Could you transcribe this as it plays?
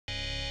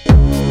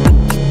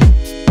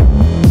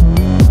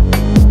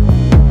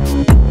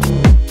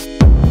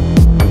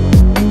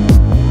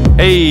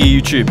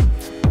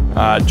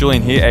YouTube.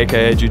 Julian here,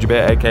 aka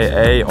Jujubear,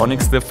 aka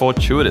Onyx the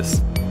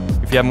Fortuitous.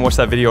 If you haven't watched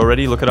that video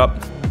already, look it up.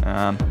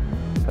 I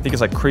think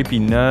it's like Creepy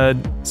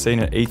Nerd, seen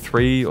at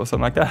E3 or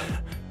something like that.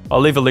 I'll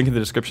leave a link in the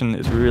description,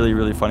 it's really,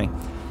 really funny.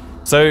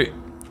 So,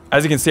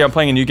 as you can see, I'm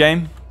playing a new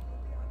game.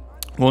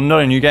 Well,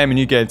 not a new game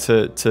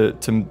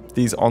to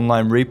these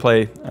online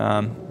replay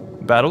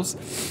battles.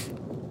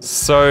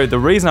 So the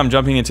reason I'm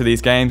jumping into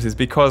these games is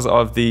because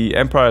of the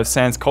Empire of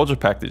Sands culture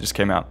pack that just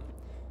came out.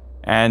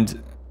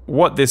 And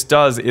what this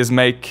does is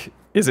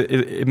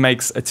it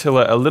makes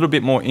Attila a little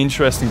bit more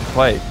interesting to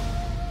play.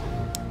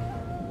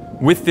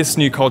 With this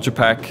new culture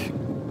pack,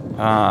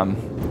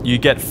 you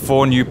get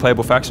 4 new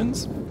playable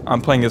factions.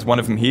 I'm playing as one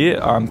of them here.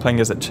 I'm playing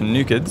as a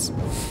Tanukhids.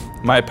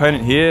 My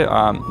opponent here,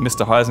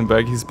 Mr.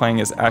 Heisenberg, he's playing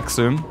as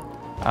Aksum.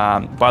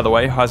 By the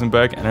way,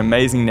 Heisenberg, an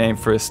amazing name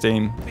for a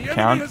Steam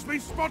account.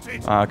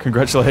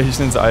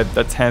 Congratulations,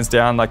 that's hands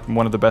down like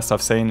one of the best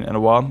I've seen in a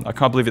while. I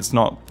can't believe it's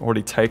not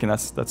already taken,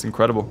 that's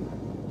incredible.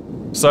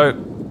 So,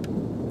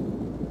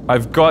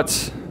 I've got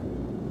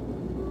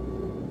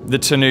the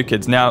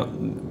Tanukhids. Now, a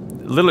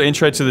little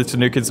intro to the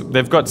Tanukhids,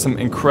 they've got some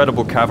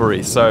incredible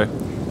cavalry, so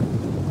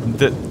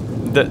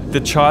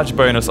the charge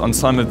bonus on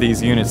some of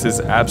these units is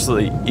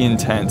absolutely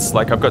intense.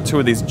 Like, I've got 2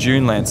 of these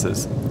June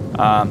Lancers.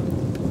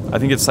 I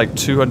think it's like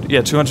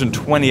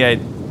 228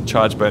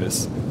 charge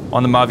bonus.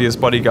 On the Mavia's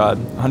Bodyguard,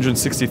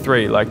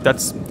 163. Like,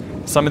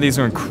 some of these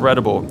are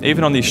incredible.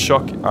 Even on these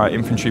shock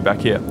infantry back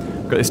here.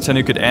 Got this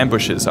Tanukhid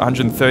ambushes,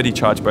 130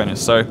 charge bonus.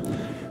 So,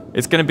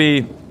 it's going to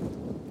be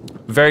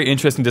very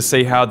interesting to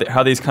see how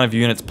these kind of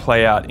units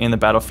play out in the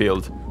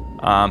battlefield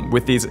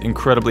with these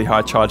incredibly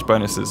high charge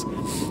bonuses.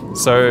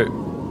 So,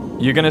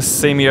 you're going to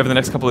see me over the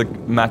next couple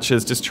of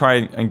matches just try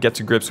and get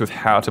to grips with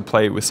how to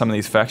play with some of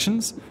these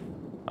factions.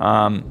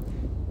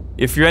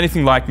 If you're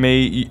anything like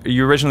me,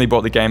 you originally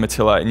bought the game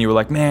Attila and you were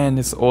like, man,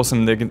 it's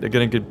awesome, they're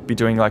going to be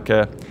doing like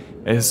a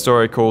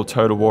historical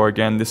Total War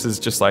again, this is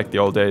just like the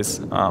old days.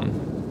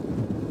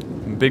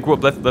 Big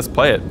whoop, let's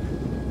play it.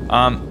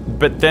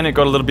 But then it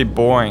got a little bit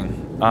boring,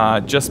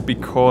 just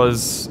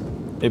because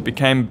it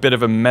became a bit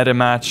of a meta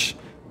match.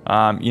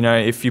 You know,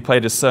 if you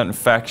played as certain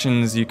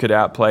factions, you could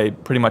outplay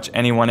pretty much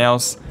anyone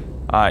else.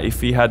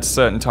 If you had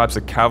certain types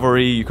of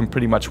cavalry, you can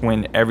pretty much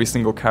win every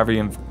single cavalry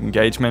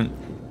engagement.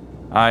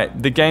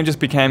 The game just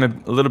became a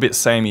little bit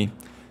samey.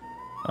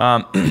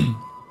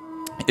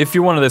 If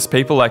you're one of those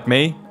people like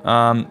me,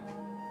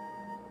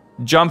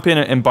 jump in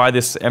and buy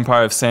this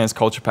Empire of Sands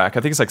culture pack.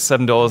 I think it's like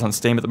 $7 on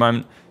Steam at the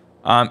moment.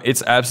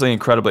 It's absolutely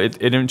incredible.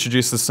 It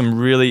introduces some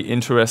really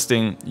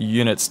interesting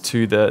units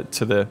to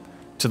the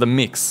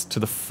mix, to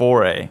the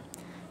foray.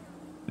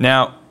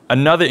 Now,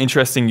 another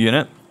interesting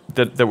unit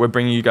that we're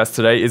bringing you guys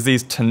today is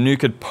these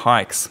Tanukhid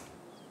pikes.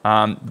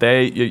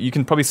 You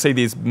can probably see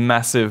these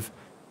massive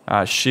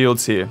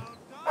shields here.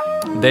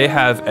 They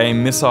have a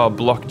missile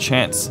block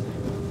chance,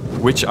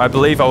 which I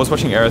believe I was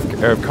watching Eric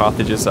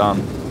Carthage's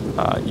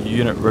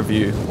unit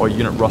review or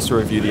unit roster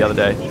review the other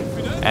day,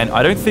 and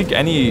I don't think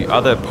any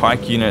other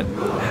pike unit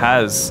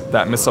has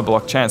that missile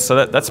block chance,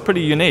 so that's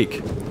pretty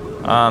unique.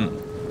 And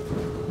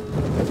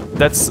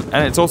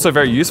it's also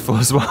very useful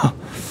as well.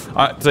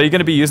 So you're going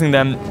to be using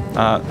them.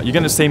 You're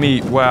going to see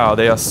me. Wow,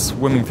 they are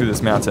swimming through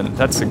this mountain.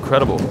 That's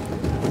incredible.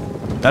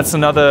 That's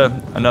another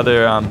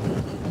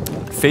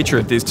feature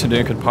of these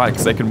Tanukhid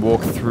pikes. They can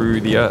walk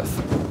through the earth.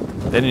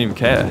 They didn't even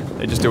care.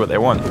 They just do what they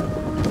want.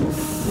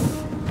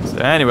 So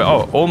anyway,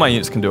 oh, all my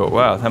units can do it.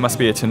 Wow, that must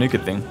be a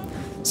Tanukhid thing.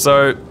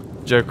 So,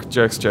 jokes.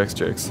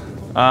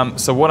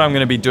 So what I'm going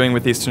to be doing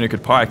with these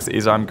Tanukhid pikes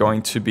is I'm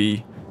going to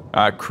be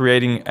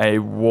creating a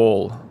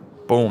wall.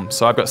 Boom.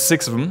 So I've got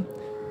 6 of them.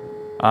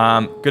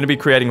 Going to be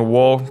creating a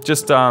wall,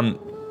 just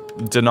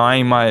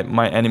denying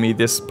my enemy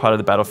this part of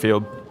the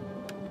battlefield.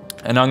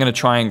 And I'm going to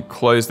try and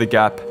close the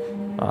gap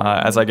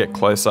as I get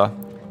closer,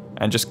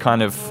 and just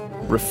kind of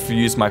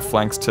refuse my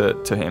flanks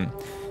to him.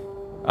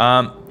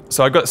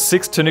 So I've got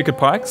 6 Tanukhid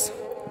pikes.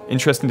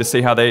 Interesting to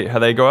see how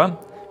they go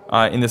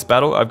out in this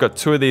battle. I've got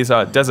 2 of these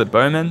Desert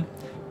Bowmen.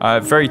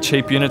 Very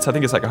cheap units. I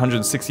think it's like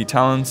 160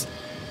 talons.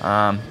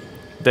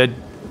 They're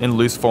in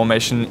loose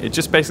formation. It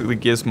just basically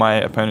gives my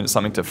opponent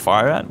something to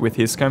fire at with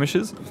his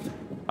skirmishes.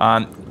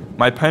 My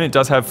opponent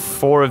does have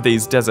 4 of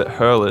these Desert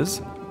Hurlers,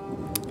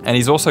 and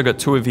he's also got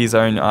 2 of his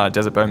own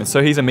Desert Bowmen,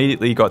 so he's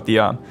immediately got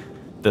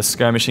the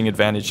skirmishing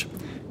advantage.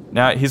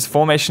 Now, his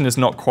formation is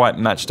not quite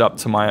matched up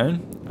to my own,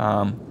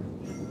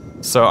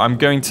 so I'm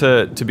going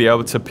to be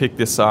able to pick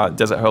this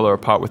Desert Hurler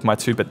apart with my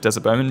 2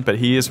 Desert Bowmen, but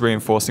he is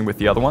reinforcing with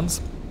the other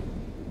ones.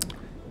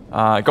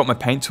 I got my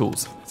paint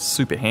tools,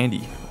 super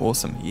handy,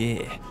 awesome,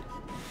 yeah.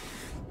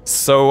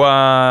 So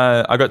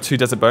I got 2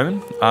 Desert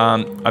Bowmen.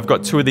 I've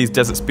got 2 of these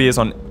Desert Spears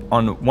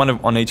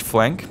on each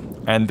flank,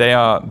 and they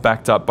are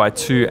backed up by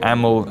 2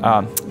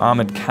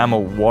 armored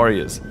camel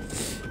warriors.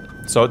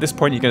 So at this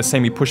point, you're going to see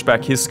me push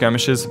back his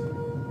skirmishers.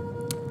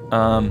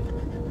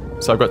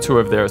 So I've got 2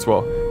 over there as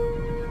well.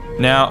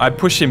 Now I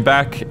push him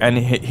back, and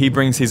he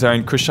brings his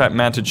own Kushite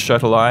mounted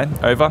shuttle eye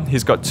over.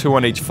 He's got 2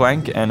 on each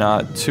flank and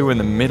 2 in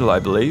the middle, I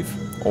believe,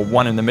 or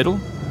 1 in the middle.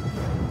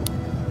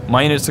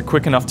 My units are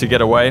quick enough to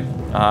get away.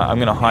 I'm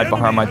going to hide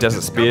behind my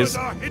Desert Spears.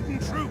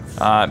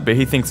 But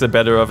he thinks they're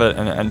better of it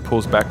and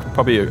pulls back.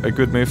 Probably a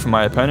good move from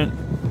my opponent.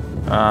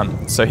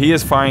 So he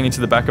is firing into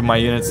the back of my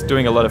units,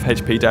 doing a lot of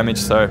HP damage,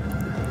 so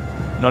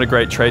not a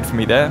great trade for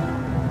me there.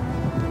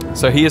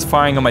 So he is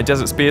firing on my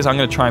Desert Spears. I'm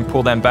going to try and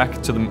pull them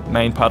back to the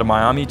main part of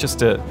my army just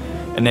to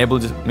enable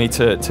me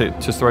to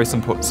throw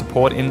some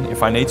support in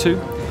if I need to.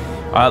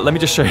 Let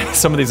me just show you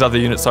some of these other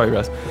units. Sorry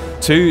guys.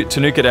 2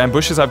 Tanukhid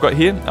ambushes I've got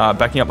here,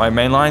 backing up my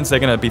main lines. They're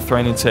going to be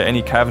thrown into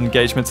any cavern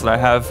engagements that I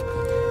have,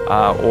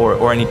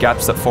 or any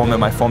gaps that form in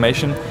my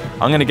formation.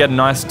 I'm going to get a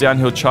nice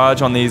downhill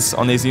charge on these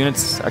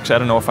units. Actually, I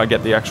don't know if I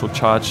get the actual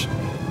charge.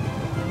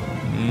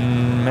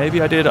 Maybe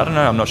I did. I don't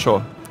know. I'm not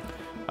sure.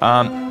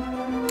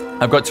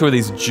 I've got 2 of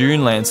these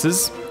June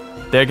Lancers.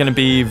 They're going to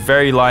be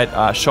very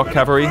light shock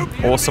cavalry,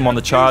 awesome on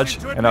the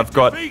charge. And I've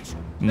got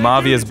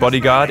Mavia's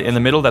bodyguard in the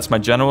middle. That's my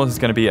general. He's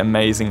going to be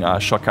amazing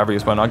shock cavalry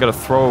as well. And I've got a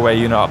throwaway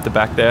unit up the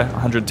back there,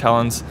 100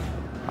 talons.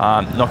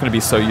 Not going to be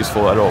so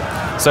useful at all.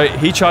 So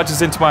he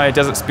charges into my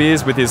Desert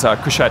Spears with his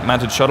Kushite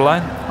Mounted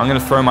Shodelai. I'm going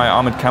to throw my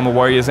Armored Camel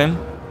Warriors in.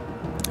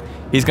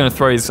 He's going to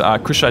throw his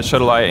Kushite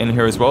Shodelai in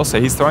here as well. So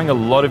he's throwing a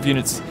lot of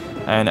units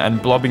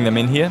and blobbing them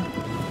in here.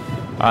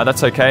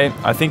 That's okay.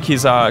 I think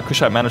his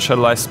Kushite Mounted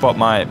Shodelai spot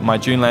my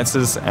June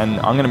Lancers,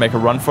 and I'm going to make a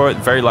run for it.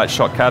 Very light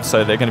shot cav,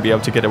 so they're going to be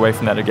able to get away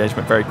from that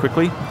engagement very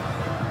quickly.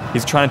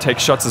 He's trying to take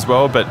shots as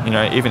well, but you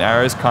know, even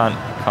arrows can't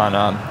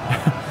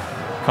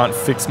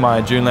fix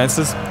my June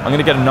Lancers. I'm going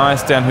to get a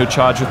nice downhill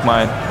charge with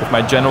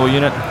my general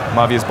unit,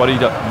 Mavia's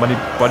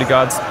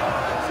bodyguards.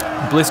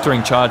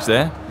 Blistering charge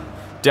there.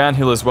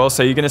 Downhill as well,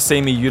 so you're going to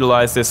see me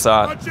utilize this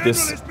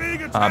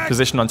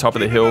position on top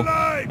of the hill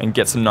and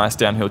get some nice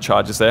downhill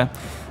charges there.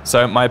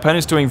 So my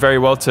opponent's doing very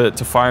well to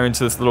fire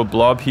into this little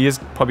blob. He is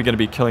probably going to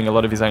be killing a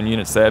lot of his own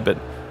units there, but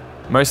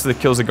most of the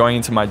kills are going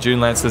into my June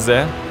Lancers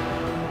there,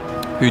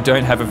 who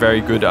don't have a very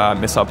good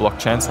missile block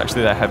chance.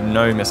 Actually, they have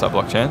no missile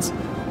block chance.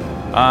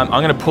 I'm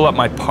going to pull up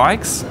my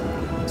pikes.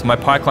 So my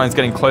pike line's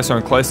getting closer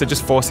and closer,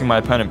 just forcing my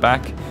opponent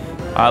back.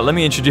 Let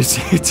me introduce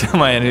you to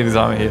my enemy's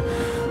army here.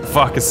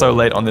 Fuck, it's so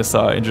late on this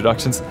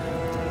introductions.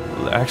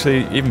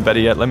 Actually, even better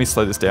yet, let me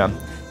slow this down.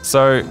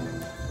 So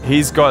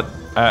he's got,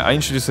 I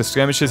introduced the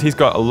skirmishers. He's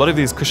got a lot of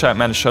these Kushite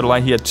Mounted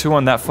Shodelai. He had 2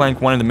 on that flank,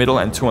 1 in the middle,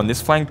 and 2 on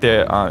this flank.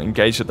 They're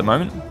engaged at the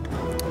moment.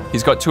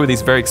 He's got 2 of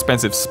these very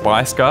expensive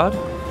Spice Guard.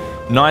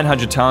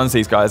 900 talons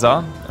these guys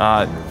are.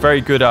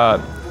 Very good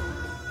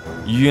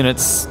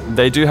units.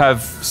 They do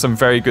have some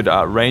very good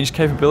range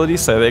capabilities,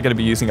 so they're going to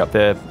be using up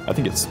their, I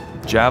think it's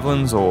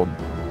javelins or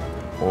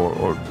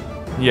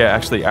yeah,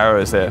 actually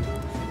arrows there.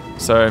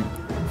 So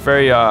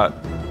very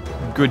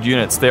good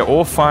units. They're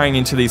all firing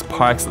into these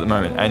pikes at the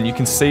moment, and you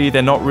can see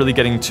they're not really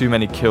getting too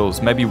many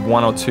kills. Maybe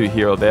 1 or 2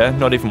 here or there,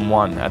 not even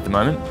 1 at the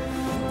moment.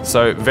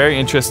 So very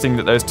interesting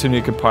that those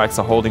Tanukid pikes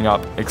are holding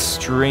up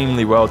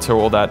extremely well to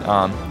all that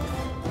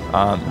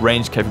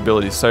range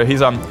capabilities. So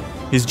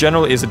his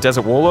general is a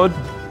Desert Warlord,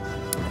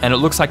 and it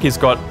looks like he's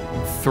got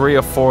 3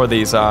 or 4 of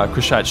these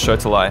Kushite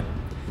Shodelai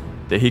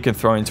that he can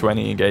throw into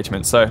any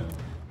engagement. So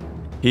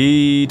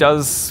he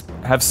does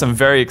have some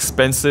very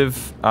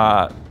expensive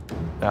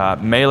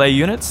melee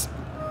units,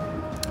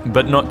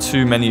 but not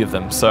too many of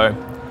them. So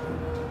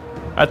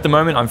at the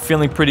moment, I'm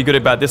feeling pretty good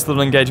about this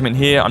little engagement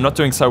here. I'm not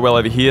doing so well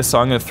over here, so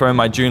I'm going to throw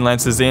my June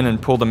Lancers in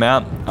and pull them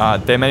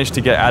out. They managed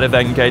to get out of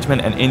that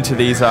engagement and into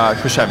these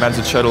Kushite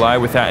Mounted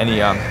Shodelai without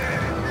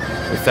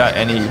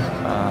any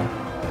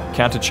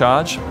counter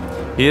charge.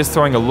 He is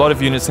throwing a lot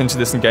of units into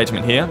this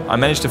engagement here. I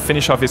managed to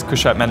finish off his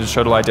Kushite Mounted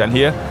Shodelai down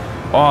here.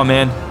 Oh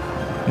man,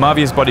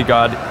 Mavia's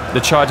bodyguard, the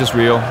charge is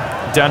real.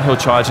 Downhill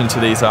charge into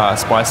these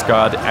Spice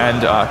Guard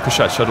and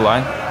Kushite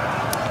Shodelai.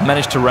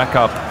 Managed to rack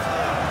up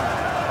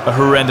a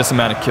horrendous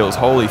amount of kills.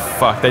 Holy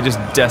fuck, they just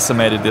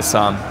decimated this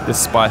this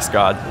Spice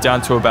Guard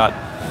down to about,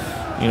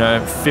 you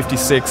know,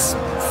 56,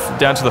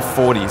 down to the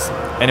 40s.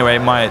 Anyway,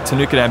 my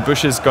Tanukhid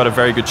ambushes got a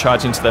very good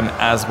charge into them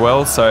as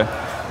well, so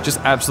just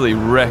absolutely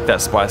wrecked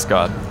that Spice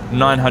Guard.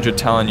 900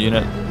 talon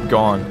unit,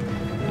 gone.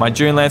 My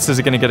June Lancers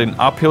are going to get an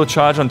uphill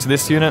charge onto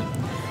this unit,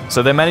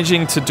 so they're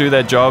managing to do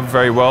their job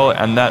very well,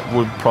 and that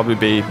would probably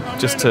be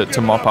just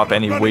to mop up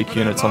any weak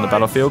units on the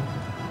battlefield.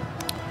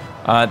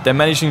 They're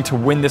managing to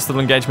win this little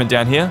engagement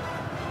down here,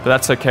 but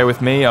that's okay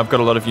with me. I've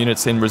got a lot of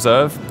units in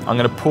reserve. I'm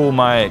going to pull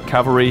my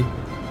cavalry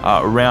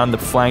around the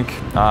flank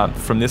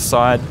from this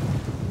side,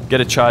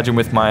 get a charge in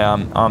with my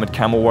armored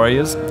camel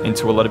warriors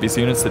into a lot of his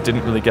units that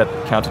didn't really get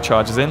counter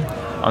charges in.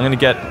 I'm going to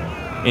get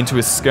into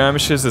his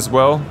skirmishers as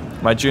well.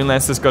 My June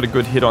Lancers got a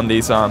good hit on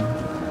these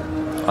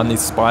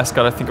Spice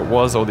Guard, I think it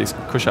was, or these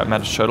Kushite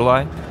Mounted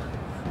Shodelai.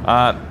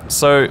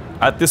 So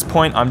at this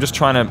point, I'm just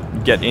trying to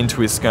get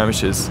into his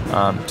skirmishers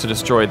to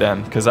destroy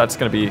them, because that's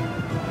going to be,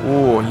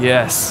 oh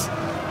yes,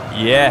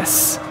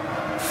 yes,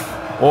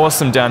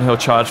 awesome downhill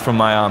charge from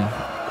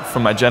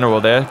my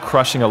general there,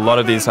 crushing a lot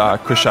of these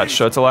Kushite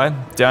Shodelai.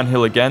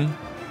 Downhill again.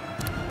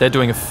 They're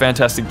doing a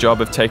fantastic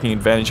job of taking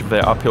advantage of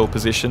their uphill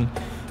position,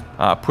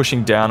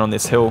 pushing down on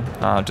this hill,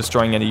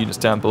 destroying any units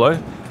down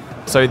below.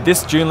 So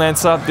this June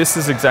Lancer, this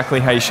is exactly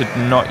how you should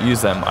not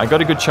use them. I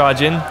got a good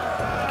charge in,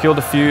 killed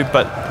a few,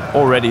 but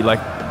already like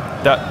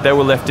that they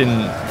were left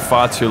in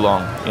far too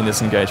long in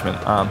this engagement.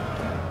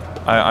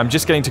 I'm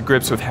just getting to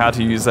grips with how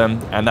to use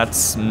them, and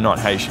that's not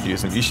how you should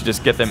use them. You should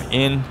just get them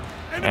in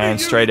and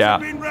straight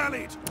out.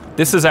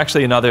 This is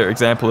actually another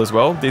example as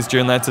well. These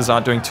June Lancers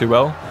aren't doing too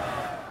well.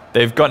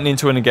 They've gotten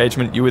into an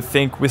engagement. You would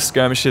think with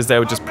skirmishes they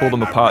would just pull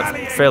them apart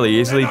fairly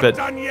easily, but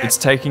it's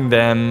taking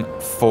them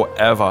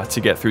forever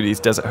to get through these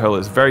Desert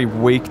Hurlers. Very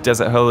weak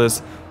Desert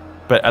Hurlers,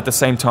 but at the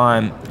same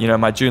time, you know,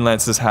 my June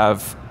Lancers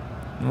have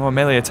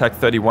melee attack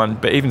 31,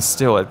 but even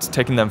still, it's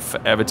taking them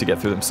forever to get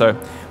through them. So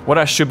what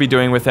I should be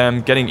doing with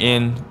them, getting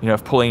in, you know,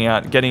 pulling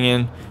out, getting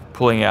in,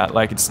 pulling out,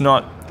 like it's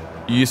not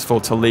useful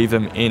to leave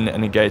them in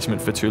an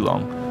engagement for too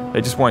long.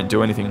 They just won't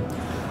do anything.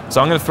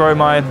 So I'm going to throw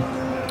my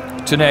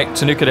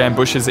Tanukhid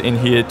ambushes in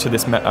here to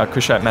this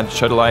Kushite Mantis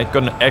Chodolai.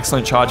 Got an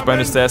excellent charge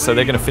bonus there, so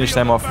they're going to finish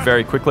them off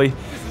very quickly.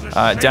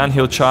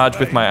 Downhill charge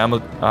with my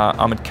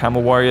armored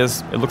camel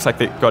warriors. It looks like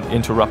they got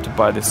interrupted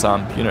by this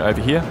unit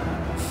over here.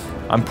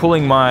 I'm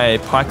pulling my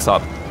pikes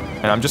up,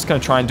 and I'm just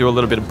going to try and do a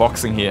little bit of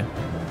boxing here,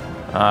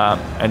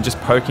 and just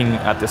poking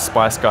at this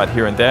Spice Guard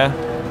here and there.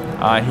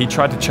 He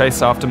tried to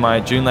chase after my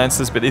June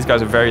Lancers, but these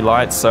guys are very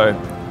light, so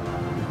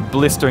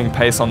blistering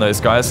pace on those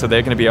guys, so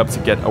they're going to be able to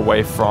get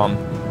away from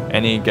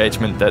any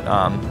engagement that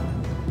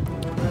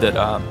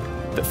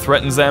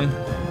threatens them.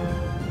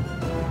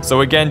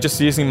 So again,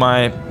 just using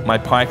my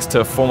pikes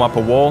to form up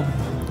a wall.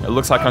 It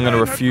looks like I'm going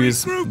to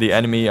refuse the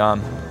enemy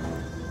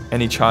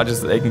any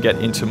charges that they can get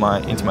into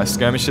my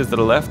skirmishes that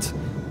are left.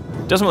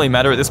 Doesn't really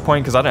matter at this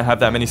point because I don't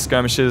have that many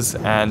skirmishes,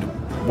 and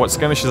what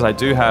skirmishes I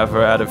do have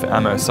are out of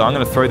ammo. So I'm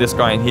going to throw this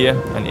guy in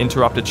here and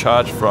interrupt a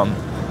charge from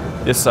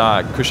this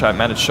Kushite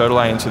Mantis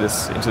Chodolai into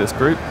this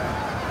group.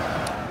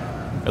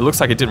 It looks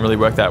like it didn't really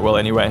work that well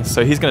anyway.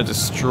 So he's going to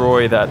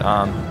destroy that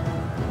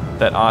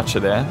that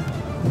archer there.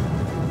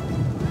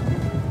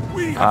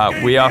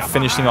 We are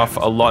finishing off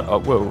a lot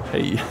of... Whoa,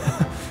 hey.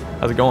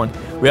 How's it going?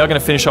 We are going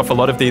to finish off a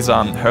lot of these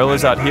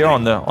hurlers out here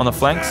on the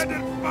flanks.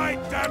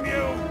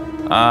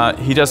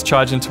 He does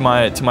charge into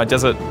my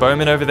desert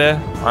bowman over there.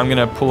 I'm going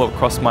to pull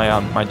across my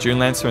my June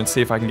Lancer and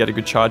see if I can get a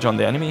good charge on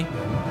the enemy.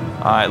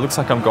 It looks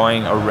like I'm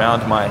going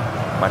around my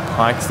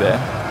pikes there.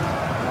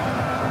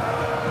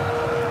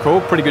 Cool,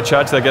 pretty good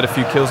charge. They get a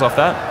few kills off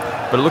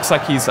that. But it looks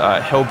like he's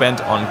hell-bent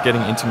on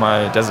getting into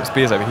my desert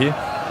spears over here.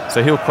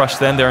 So he'll crush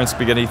them. They're in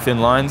spaghetti thin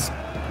lines.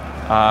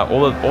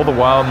 All the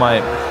while,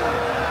 my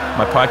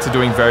pikes are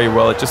doing very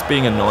well at just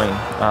being annoying.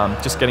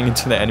 Just getting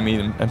into the enemy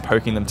and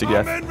poking them to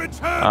death.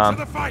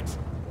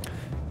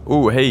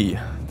 Ooh, hey,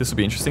 this will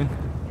be interesting.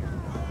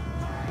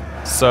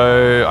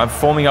 So I'm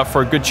forming up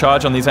for a good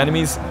charge on these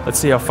enemies. Let's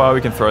see how far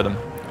we can throw them.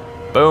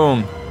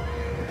 Boom.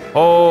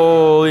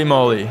 Holy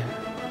moly.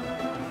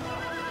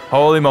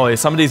 Holy moly,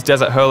 some of these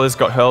desert hurlers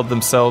got hurled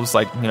themselves,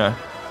 like, you know,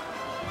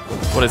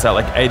 what is that,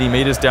 like 80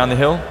 meters down the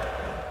hill?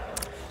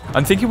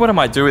 I'm thinking what I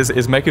might do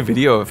is make a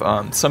video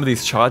of some of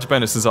these charge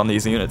bonuses on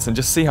these units and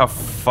just see how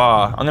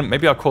far.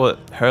 Maybe I'll call it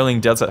hurling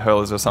desert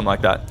hurlers or something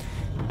like that,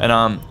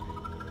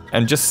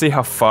 and just see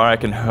how far I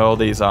can hurl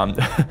these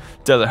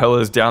desert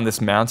hurlers down this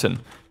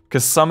mountain.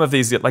 Because some of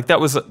these, like that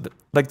was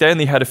like they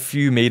only had a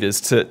few meters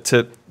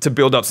to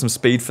build up some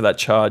speed for that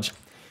charge,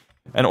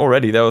 and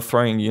already they were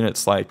throwing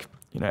units like,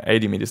 you know,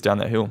 80 meters down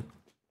that hill.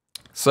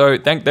 So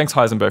thanks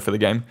Heisenberg for the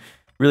game.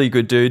 Really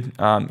good dude.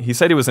 He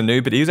said he was a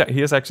noob, but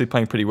he is actually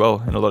playing pretty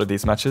well in a lot of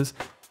these matches.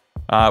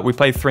 We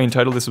played 3 in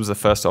total. This was the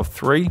first of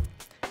 3.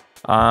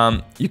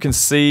 You can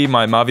see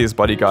my Mavia's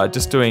bodyguard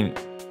just doing,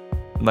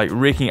 like,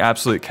 wreaking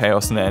absolute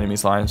chaos in the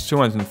enemy's lines.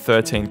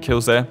 213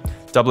 kills there.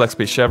 Double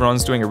XP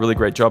Chevrons doing a really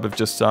great job of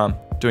just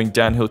doing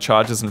downhill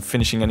charges and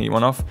finishing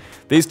anyone off.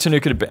 These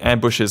Tanukhid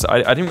ambushes,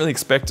 I didn't really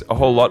expect a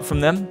whole lot from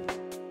them,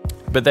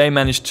 but they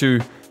managed to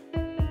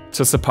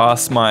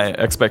surpass my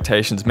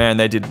expectations. Man,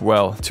 they did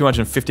well.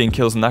 215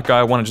 kills on that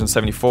guy,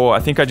 174.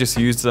 I think I just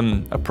used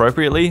them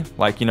appropriately,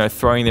 like, you know,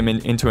 throwing them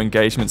into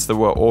engagements that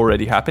were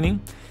already happening.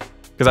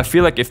 Because I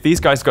feel like if these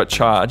guys got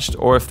charged,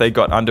 or if they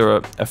got under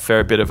a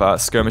fair bit of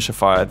skirmisher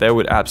fire, they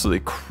would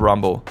absolutely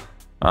crumble.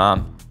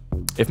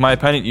 If my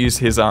opponent used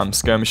his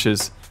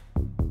skirmishers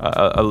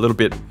a little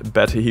bit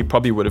better, he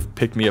probably would have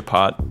picked me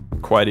apart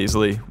quite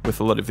easily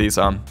with a lot of these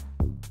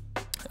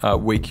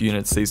weak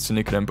units, these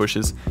Tanukhids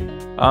ambushes.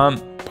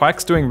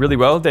 Pike's doing really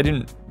well. They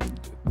didn't...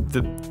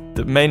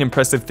 The main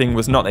impressive thing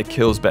was not their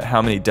kills, but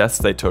how many deaths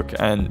they took,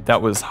 and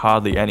that was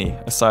hardly any,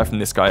 aside from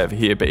this guy over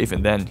here, but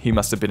even then, he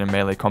must have been in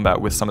melee combat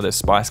with some of those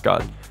Spice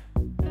Guard.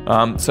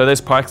 So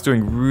those Pikes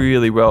doing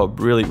really well,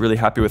 really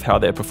happy with how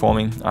they're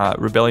performing.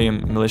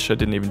 Rebellion Militia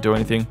didn't even do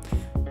anything.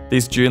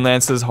 These June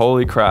Lancers,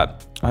 holy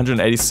crap,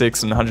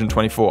 186 and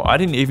 124. I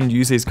didn't even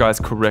use these guys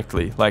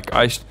correctly. Like,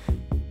 I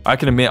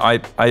can admit,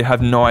 I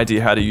have no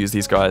idea how to use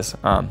these guys.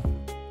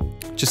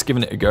 Just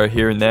giving it a go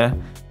here and there.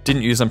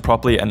 didn't use them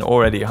properly, and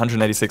already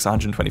 186,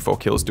 124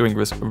 kills, doing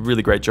a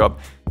really great job.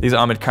 These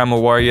Armored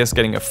Camel Warriors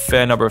getting a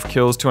fair number of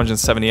kills,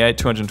 278,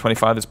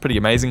 225, is pretty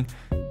amazing.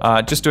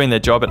 Just doing their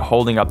job at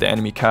holding up the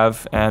enemy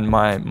cav, and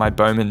my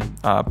bowmen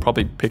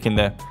probably picking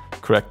their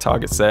correct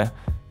targets there.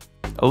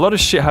 A lot of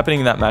shit happening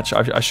in that match.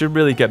 I should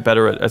really get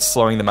better at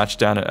slowing the match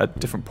down at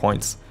different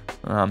points,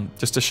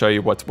 just to show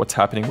you what's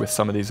happening with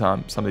some of these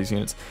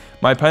units.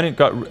 My opponent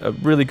got a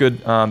really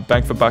good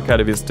bang for buck out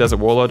of his Desert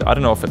Warlord. I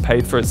don't know if it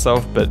paid for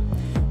itself, but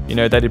you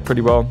know, they did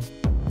pretty well.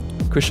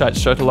 Kushite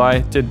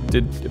Shotalai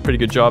did a pretty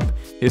good job.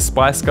 His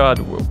Spice Guard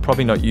were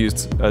probably not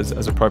used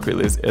as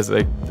appropriately as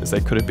they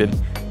could have been.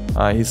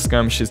 His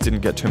skirmishes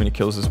didn't get too many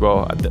kills as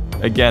well.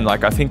 Again,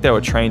 like, I think they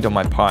were trained on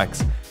my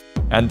pikes,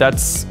 and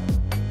that's,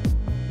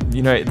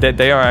 you know,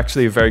 they are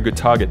actually a very good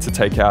target to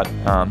take out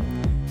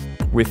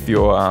with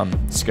your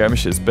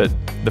skirmishes, but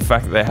the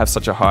fact that they have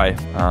such a high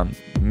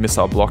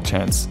missile block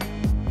chance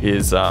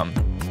is,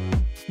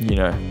 you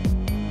know,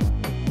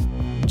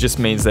 just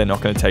means they're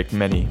not going to take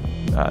many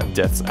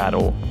deaths at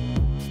all.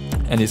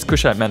 And his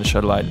Kushite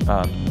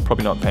Manishotolite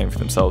probably not paying for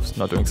themselves,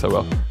 not doing so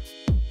well.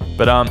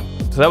 But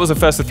so that was the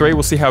first of 3.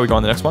 We'll see how we go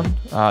on the next one.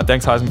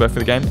 Thanks Heisenberg for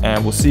the game,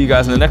 and we'll see you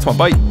guys in the next one.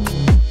 Bye!